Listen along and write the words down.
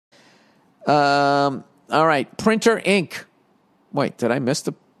All right, printer ink. Wait, did I miss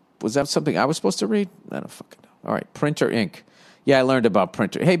was that something I was supposed to read? I don't fucking know. All right, printer ink. Yeah, I learned about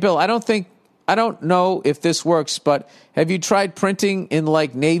printer. Hey, Bill, I don't know if this works, but have you tried printing in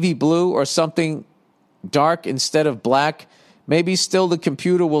like navy blue or something dark instead of black? Maybe still the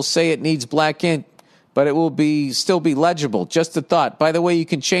computer will say it needs black ink, but it will still be legible. Just a thought. By the way, you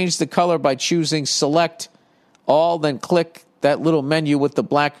can change the color by choosing select all, then click that little menu with the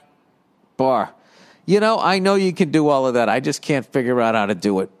black bar. I know you can do all of that. I just can't figure out how to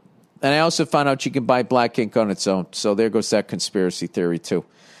do it. And I also found out you can buy black ink on its own. So there goes that conspiracy theory too.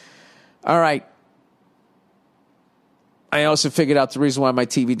 All right. I also figured out the reason why my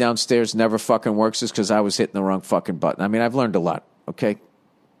TV downstairs never fucking works is because I was hitting the wrong fucking button. I mean, I've learned a lot, okay?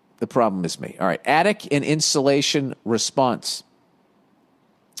 The problem is me. All right, attic and insulation response.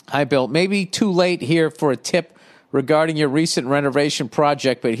 Hi, Bill. Maybe too late here for a tip regarding your recent renovation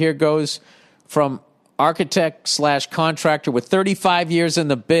project, but here goes from architect/contractor with 35 years in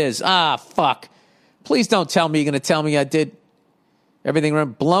the biz. Fuck. Please don't tell me you're going to tell me I did everything right.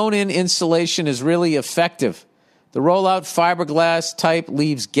 Blown-in insulation is really effective. The rollout fiberglass type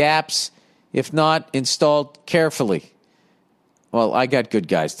leaves gaps if not installed carefully. Well, I got good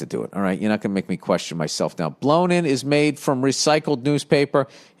guys to do it, all right? You're not going to make me question myself now. Blown-in is made from recycled newspaper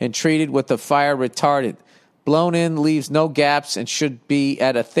and treated with a fire retardant. Blown-in leaves no gaps and should be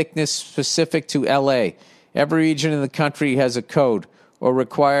at a thickness specific to L.A. Every region in the country has a code or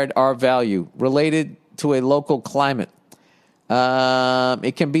required R value related to a local climate.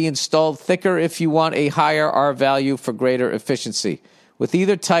 It can be installed thicker if you want a higher R value for greater efficiency. With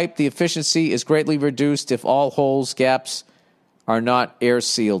either type, the efficiency is greatly reduced if all holes, gaps are not air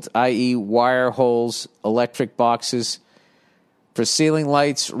sealed, i.e. wire holes, electric boxes. For ceiling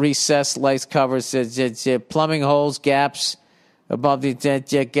lights, recessed light covers, plumbing holes, gaps above the...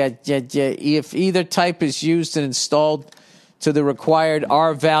 If either type is used and installed to the required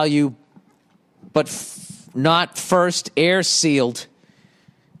R value, but not first air sealed.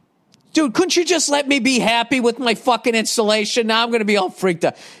 Dude, couldn't you just let me be happy with my fucking installation? Now I'm going to be all freaked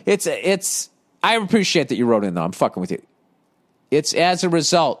out. I appreciate that you wrote in, though. I'm fucking with you. It's as a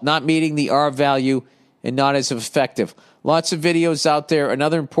result, not meeting the R value and not as effective. Lots of videos out there.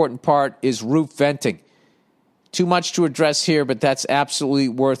 Another important part is roof venting. Too much to address here, but that's absolutely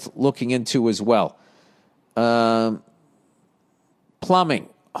worth looking into as well. Plumbing.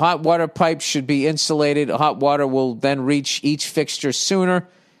 Hot water pipes should be insulated. Hot water will then reach each fixture sooner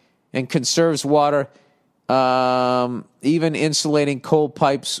and conserves water. Even insulating cold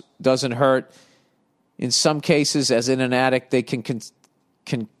pipes doesn't hurt. In some cases, as in an attic, they can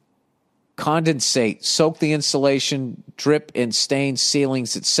condensate, soak the insulation, drip and stain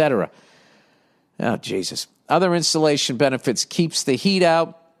ceilings, etc. Oh, Jesus. Other insulation benefits: keeps the heat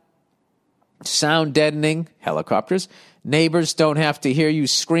out, sound deadening, helicopters. Neighbors don't have to hear you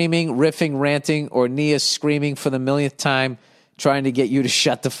screaming, riffing, ranting, or Nia screaming for the millionth time trying to get you to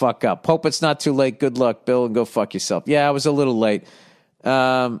shut the fuck up. Hope it's not too late. Good luck, Bill, and go fuck yourself. Yeah, I was a little late.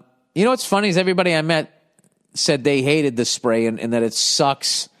 You know what's funny is everybody I met said they hated the spray and that it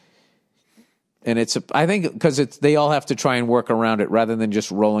sucks. And I think because they all have to try and work around it rather than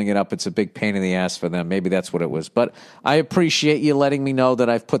just rolling it up. It's a big pain in the ass for them. Maybe that's what it was. But I appreciate you letting me know that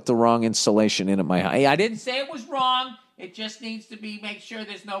I've put the wrong insulation in at my house. I didn't say it was wrong. It just needs to make sure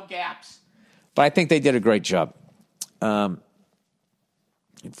there's no gaps. But I think they did a great job.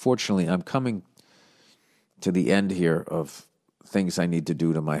 Unfortunately, I'm coming to the end here of things I need to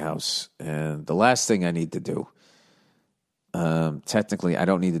do to my house. And the last thing I need to do, technically I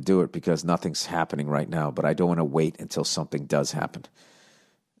don't need to do it because nothing's happening right now, but I don't want to wait until something does happen.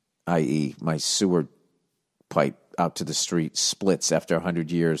 I.e., my sewer pipe out to the street splits after 100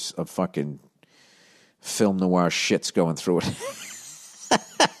 years of fucking film noir shits going through it.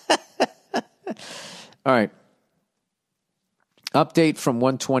 All right. Update from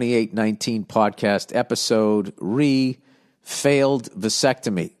 128.19 podcast episode failed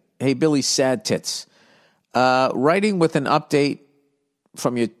vasectomy. Hey, Billy Sad Tits. Writing with an update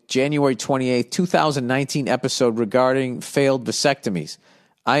from your January 28th, 2019 episode regarding failed vasectomies.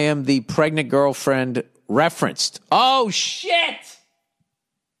 I am the pregnant girlfriend referenced. Oh, shit!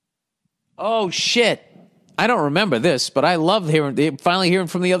 I don't remember this, but I love finally hearing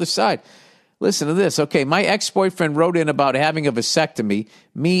from the other side. Listen to this. Okay, my ex-boyfriend wrote in about having a vasectomy,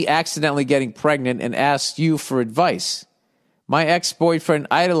 me accidentally getting pregnant, and asked you for advice. My ex-boyfriend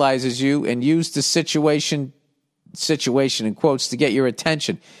idolizes you and used the situation in quotes to get your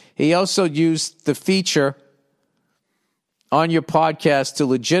attention. He also used the feature on your podcast to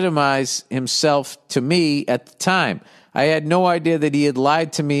legitimize himself to me at the time. I had no idea that he had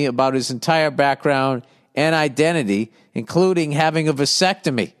lied to me about his entire background and identity, including having a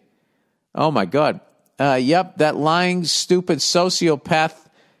vasectomy. Oh, my God. Yep, that lying, stupid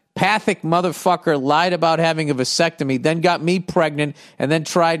pathic motherfucker lied about having a vasectomy, then got me pregnant, and then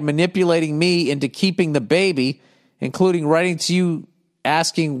tried manipulating me into keeping the baby, including writing to you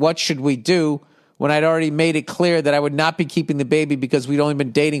asking what should we do when I'd already made it clear that I would not be keeping the baby because we'd only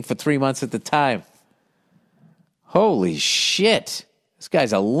been dating for 3 months at the time. Holy shit. This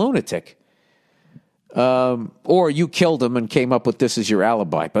guy's a lunatic. Or you killed him and came up with this as your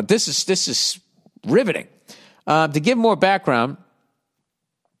alibi. But this is riveting. To give more background,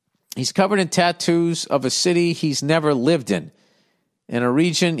 he's covered in tattoos of a city he's never lived in a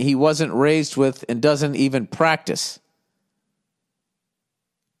region he wasn't raised with and doesn't even practice.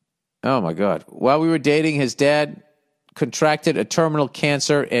 Oh, my God. While we were dating, his dad contracted a terminal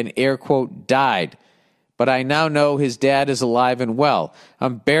cancer and, air quote, died. But I now know his dad is alive and well.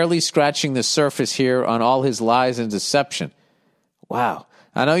 I'm barely scratching the surface here on all his lies and deception. Wow.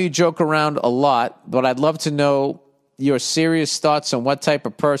 I know you joke around a lot, but I'd love to know your serious thoughts on what type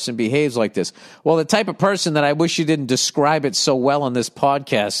of person behaves like this. Well, the type of person that I wish you didn't describe it so well on this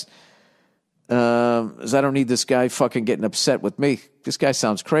podcast is I don't need this guy fucking getting upset with me. This guy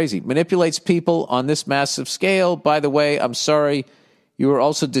sounds crazy. Manipulates people on this massive scale. By the way, I'm sorry you were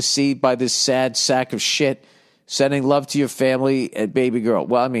also deceived by this sad sack of shit. Sending love to your family and baby girl.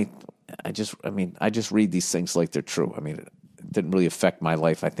 Well, I just read these things like they're true. It didn't really affect my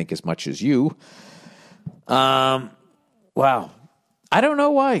life, I think, as much as you. Wow. I don't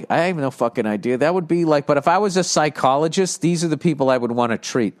know why. I have no fucking idea. That would be like, but if I was a psychologist, these are the people I would want to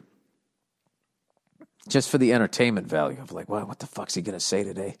treat. Just for the entertainment value of like, wow, what the fuck's he going to say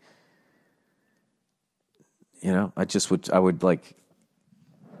today?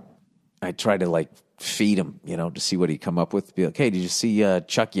 I'd try to like feed him, to see what he'd come up with. Be like, hey, did you see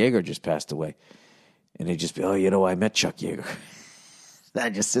Chuck Yeager just passed away? And he'd just be, oh, I met Chuck Yeager.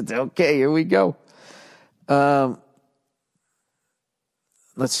 I just said, okay, here we go.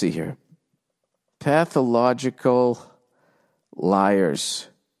 Let's see here. Pathological liars.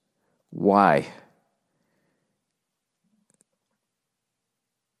 Why?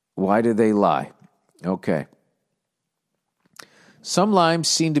 Why do they lie? Okay. Some lies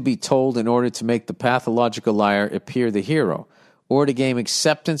seem to be told in order to make the pathological liar appear the hero, or to gain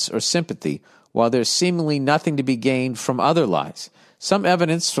acceptance or sympathy, while there's seemingly nothing to be gained from other lies. Some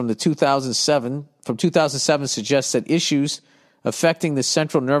evidence from 2007 suggests that issues affecting the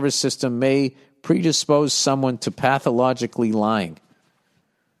central nervous system may predispose someone to pathologically lying.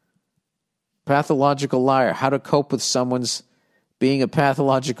 Pathological liar. How to cope with someone's being a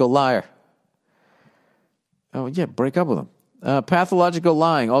pathological liar. Oh, yeah, break up with them. Pathological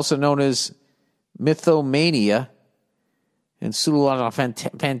lying, also known as mythomania and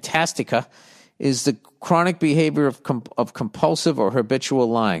pseudofantastica, fantastica, is the chronic behavior of compulsive or habitual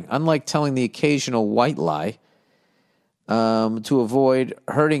lying. Unlike telling the occasional white lie to avoid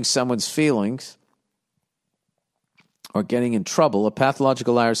hurting someone's feelings or getting in trouble, a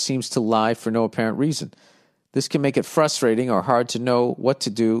pathological liar seems to lie for no apparent reason. This can make it frustrating or hard to know what to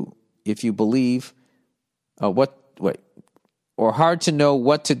do if you believe or hard to know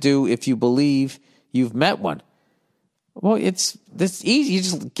what to do if you believe you've met one. Well, it's easy. You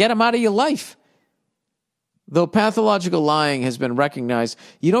just get them out of your life. Though pathological lying has been recognized,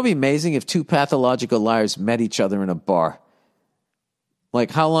 it'd be amazing if two pathological liars met each other in a bar.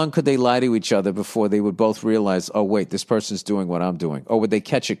 Like, how long could they lie to each other before they would both realize, oh, wait, this person's doing what I'm doing? Or would they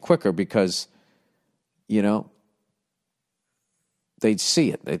catch it quicker because, they'd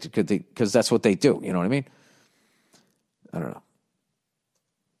see it because that's what they do. You know what I mean? I don't know.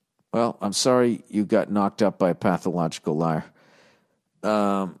 Well, I'm sorry you got knocked up by a pathological liar.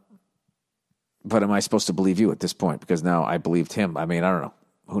 But am I supposed to believe you at this point? Because now I believed him. I don't know.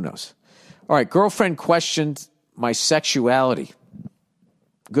 Who knows? All right, girlfriend questioned my sexuality.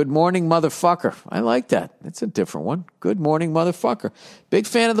 Good morning, motherfucker. I like that. It's a different one. Good morning, motherfucker. Big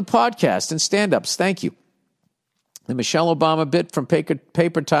fan of the podcast and stand-ups. Thank you. The Michelle Obama bit from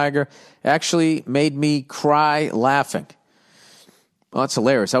Paper Tiger actually made me cry laughing. Oh, that's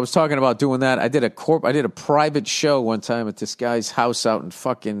hilarious. I was talking about doing that. I did a private show one time at this guy's house out in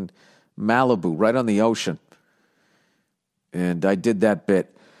fucking Malibu, right on the ocean. And I did that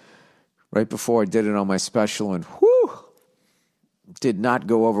bit right before I did it on my special, and did not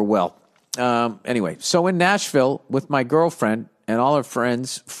go over well. Anyway, so in Nashville with my girlfriend and all her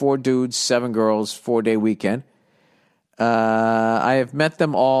friends, 4 dudes, 7 girls, 4-day weekend. I have met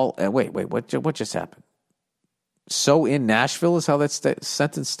them all. Wait, what just happened? So in Nashville is how that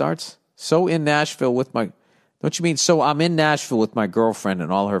sentence starts? So in Nashville with my... Don't you mean, so I'm in Nashville with my girlfriend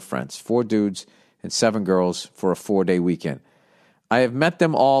and all her friends, 4 dudes and 7 girls for a 4-day weekend. I have met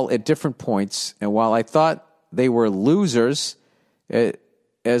them all at different points, and while I thought they were losers,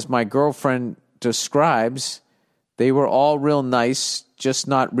 as my girlfriend describes, they were all real nice, just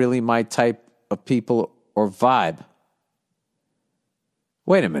not really my type of people or vibe.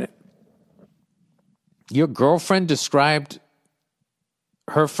 Wait a minute. Your girlfriend described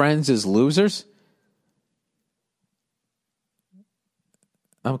her friends as losers?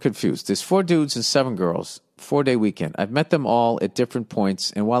 I'm confused. There's 4 dudes and 7 girls, 4-day weekend. I've met them all at different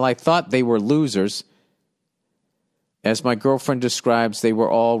points, and while I thought they were losers, as my girlfriend describes, they were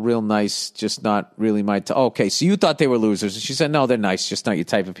all real nice, just not really my type. Okay, so you thought they were losers. And she said, no, they're nice, just not your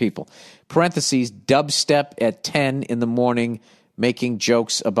type of people. Parentheses, dubstep at 10 in the morning, making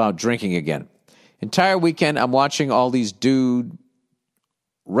jokes about drinking again. Entire weekend, I'm watching all these dudes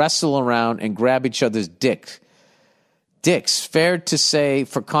wrestle around and grab each other's dicks. Fair to say,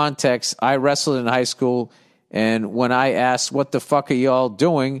 for context, I wrestled in high school, and when I asked, what the fuck are y'all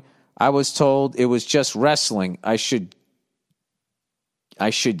doing, I was told it was just wrestling. I should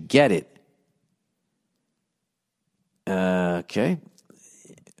get it. Okay.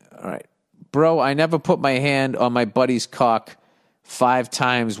 All right. Bro, I never put my hand on my buddy's cock 5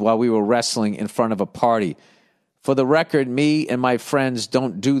 times while we were wrestling in front of a party. For the record, me and my friends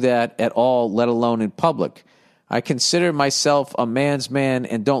don't do that at all, let alone in public. I consider myself a man's man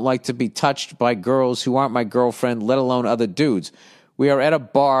and don't like to be touched by girls who aren't my girlfriend, let alone other dudes. We are at a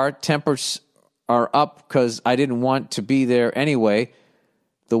bar. Tempers are up because I didn't want to be there anyway.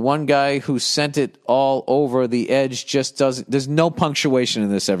 The one guy who sent it all over the edge just doesn't... There's no punctuation in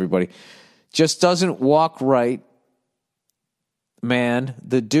this, everybody. Just doesn't walk right, man.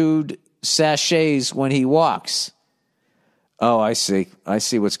 The dude sachets when he walks. Oh, I see. I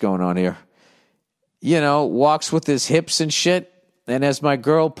see what's going on here. You know, walks with his hips and shit, and as my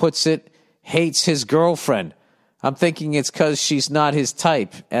girl puts it, hates his girlfriend. I'm thinking it's because she's not his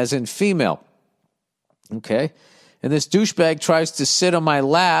type, as in female. Okay. And this douchebag tries to sit on my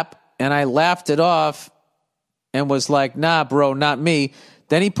lap, and I laughed it off and was like, nah, bro, not me.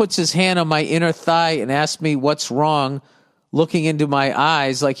 Then he puts his hand on my inner thigh and asks me what's wrong, looking into my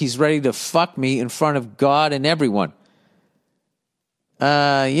eyes like he's ready to fuck me in front of God and everyone.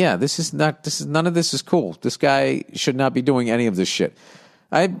 Yeah, none of this is cool. This guy should not be doing any of this shit.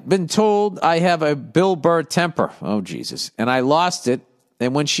 I've been told I have a Bill Burr temper. Oh, Jesus. And I lost it.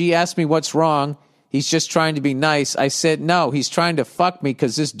 And when she asked me what's wrong, he's just trying to be nice. I said, no, he's trying to fuck me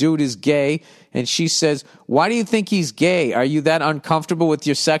because this dude is gay. And she says, why do you think he's gay? Are you that uncomfortable with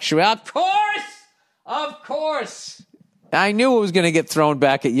your sexuality? Of course! Of course! I knew it was going to get thrown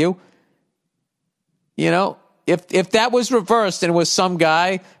back at you. You know? If that was reversed and it was some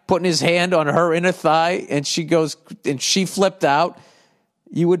guy putting his hand on her inner thigh and she flipped out,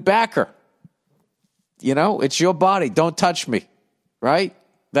 you would back her. You know, it's your body. Don't touch me. Right?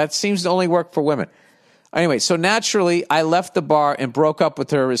 That seems to only work for women. Anyway, so naturally, I left the bar and broke up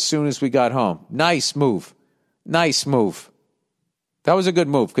with her as soon as we got home. Nice move. Nice move. That was a good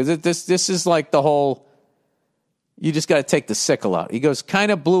move because this is like the whole, you just got to take the sickle out. He goes,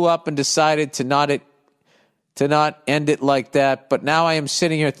 kind of blew up and decided to not end it like that. But now I am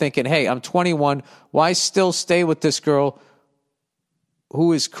sitting here thinking, hey, I'm 21. Why still stay with this girl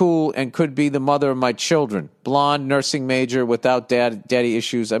who is cool and could be the mother of my children? Blonde, nursing major, without daddy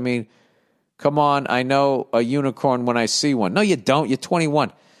issues. I mean, come on. I know a unicorn when I see one. No, you don't. You're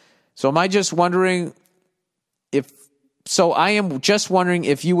 21. So I am just wondering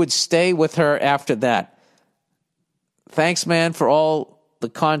if you would stay with her after that. Thanks, man, for all the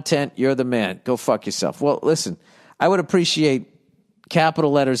content. You're the man. Go fuck yourself. Well, listen, I would appreciate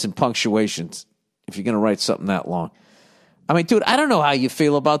capital letters and punctuations if you're going to write something that long. I mean, dude, I don't know how you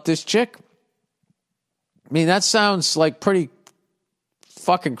feel about this chick. I mean, that sounds like pretty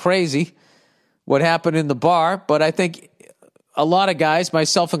fucking crazy what happened in the bar, but I think a lot of guys,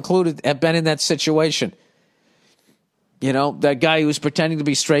 myself included, have been in that situation. You know, that guy who's pretending to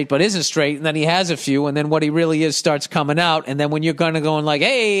be straight but isn't straight, and then he has a few, and then what he really is starts coming out, and then when you're going to go and like,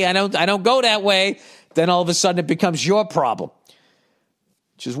 hey, I don't go that way, then all of a sudden it becomes your problem,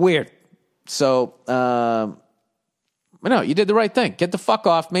 which is weird. So, no, you did the right thing. Get the fuck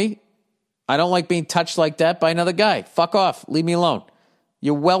off me. I don't like being touched like that by another guy. Fuck off. Leave me alone.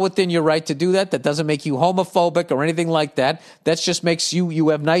 You're well within your right to do that. That doesn't make you homophobic or anything like that. That just makes you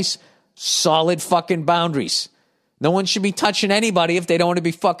have nice, solid fucking boundaries. No one should be touching anybody if they don't want to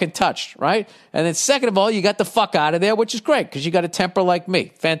be fucking touched, right? And then second of all, you got the fuck out of there, which is great because you got a temper like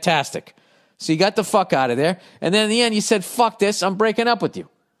me. Fantastic. So you got the fuck out of there. And then in the end, you said, fuck this, I'm breaking up with you.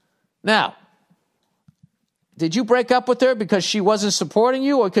 Now, Did you break up with her because she wasn't supporting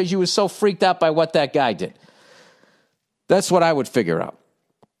you or because you were so freaked out by what that guy did? That's what I would figure out.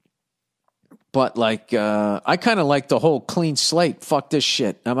 But, like, I kind of like the whole clean slate. Fuck this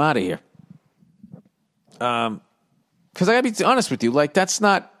shit. I'm out of here. Because I got to be honest with you. Like, that's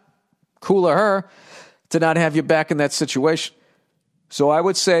not cool of her to not have you back in that situation. So I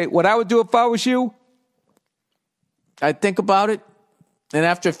would say, what I would do if I was you, I'd think about it. And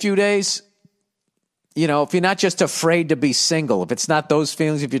after a few days, you know, if you're not just afraid to be single, if it's not those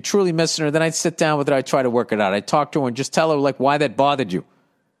feelings, if you're truly missing her, then I'd sit down with her. I'd try to work it out. I'd talk to her and just tell her, like, why that bothered you.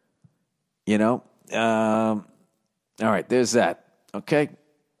 You know? All right, there's that. Okay?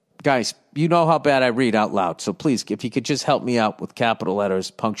 Guys, you know how bad I read out loud. So please, if you could just help me out with capital letters,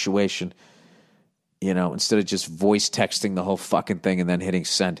 punctuation, you know, instead of just voice texting the whole fucking thing and then hitting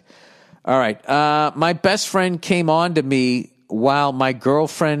send. All right. My best friend came on to me while my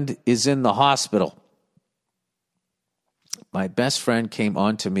girlfriend is in the hospital. My best friend came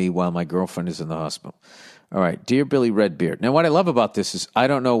on to me while my girlfriend is in the hospital. All right. Dear Billy Redbeard. Now, what I love about this is I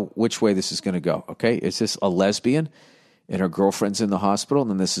don't know which way this is going to go. Okay. Is this a lesbian and her girlfriend's in the hospital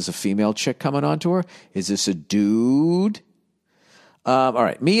and then this is a female chick coming on to her? Is this a dude? All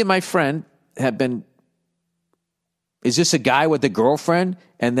right. Me and my friend have been. Is this a guy with a girlfriend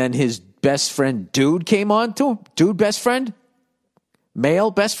and then his best friend dude came on to him? Dude best friend?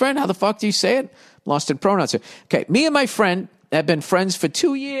 Male best friend? How the fuck do you say it? Lost in pronouns here. Okay, me and my friend have been friends for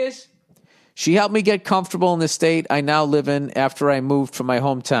 2 years. She helped me get comfortable in the state I now live in after I moved from my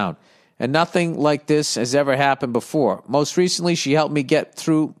hometown. And nothing like this has ever happened before. Most recently, she helped me get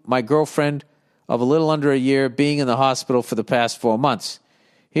through my girlfriend of a little under a year being in the hospital for the past 4 months.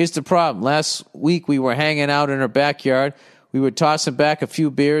 Here's the problem. Last week, we were hanging out in her backyard. We were tossing back a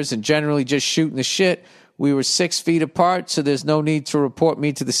few beers and generally just shooting the shit. We were 6 feet apart, so there's no need to report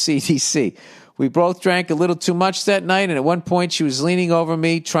me to the CDC. We both drank a little too much that night, and at one point, she was leaning over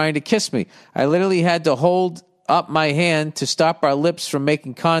me, trying to kiss me. I literally had to hold up my hand to stop our lips from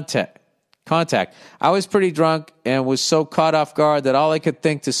making contact. I was pretty drunk and was so caught off guard that all I could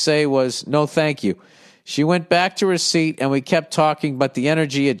think to say was, no, thank you. She went back to her seat, and we kept talking, but the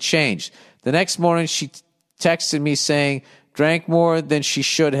energy had changed. The next morning, she texted me saying, drank more than she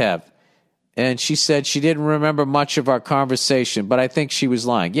should have. And she said she didn't remember much of our conversation, but I think she was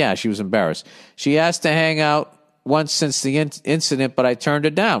lying. Yeah, she was embarrassed. She asked to hang out once since the incident, but I turned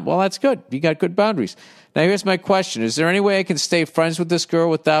her down. Well, that's good. You got good boundaries. Now, here's my question. Is there any way I can stay friends with this girl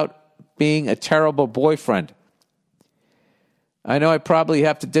without being a terrible boyfriend? I know I probably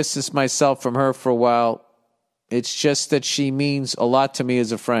have to distance myself from her for a while. It's just that she means a lot to me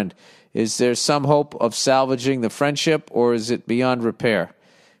as a friend. Is there some hope of salvaging the friendship, or is it beyond repair?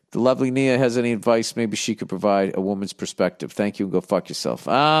 The lovely Nia has any advice, maybe she could provide a woman's perspective. Thank you, and go fuck yourself.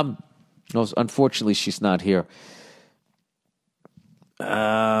 No, unfortunately, she's not here.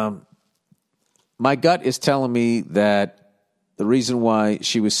 My gut is telling me that the reason why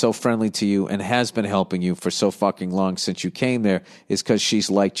she was so friendly to you and has been helping you for so fucking long since you came there is because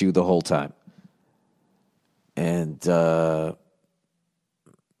she's liked you the whole time. And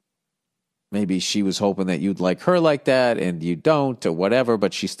maybe she was hoping that you'd like her like that and you don't or whatever,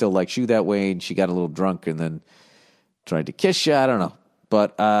 but she still likes you that way and she got a little drunk and then tried to kiss you. I don't know.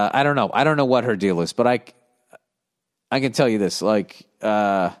 But I don't know. I don't know what her deal is, but I can tell you this. Like,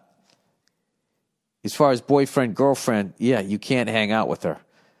 as far as boyfriend, girlfriend, yeah, you can't hang out with her.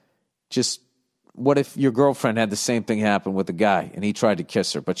 Just what if your girlfriend had the same thing happen with a guy and he tried to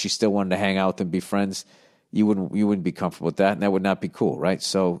kiss her, but she still wanted to hang out with him, be friends? You wouldn't be comfortable with that, and that would not be cool, right?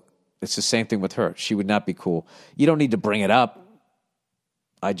 So it's the same thing with her. She would not be cool. You don't need to bring it up.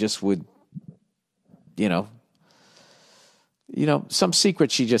 I just would, some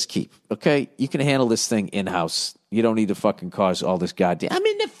secret you just keep, okay? You can handle this thing in-house. You don't need to fucking cause all this goddamn, I'm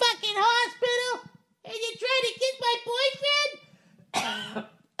in the fucking hospital, and you're trying to kiss my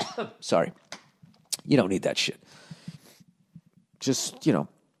boyfriend? Sorry. You don't need that shit. Just,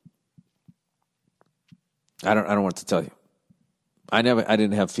 I don't know what to tell you. I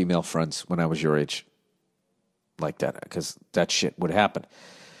didn't have female friends when I was your age like that because that shit would happen.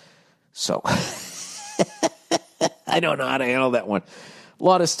 So I don't know how to handle that one. A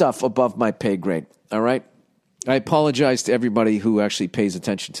lot of stuff above my pay grade. All right. I apologize to everybody who actually pays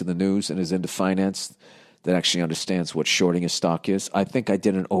attention to the news and is into finance, that actually understands what shorting a stock is. I think I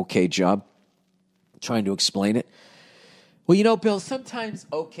did an okay job trying to explain it. Well, Bill, sometimes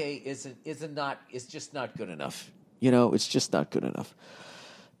okay is just not good enough. It's just not good enough.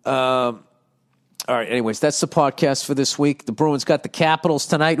 All right, anyways, that's the podcast for this week. The Bruins got the Capitals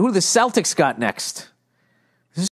tonight. Who do the Celtics got next?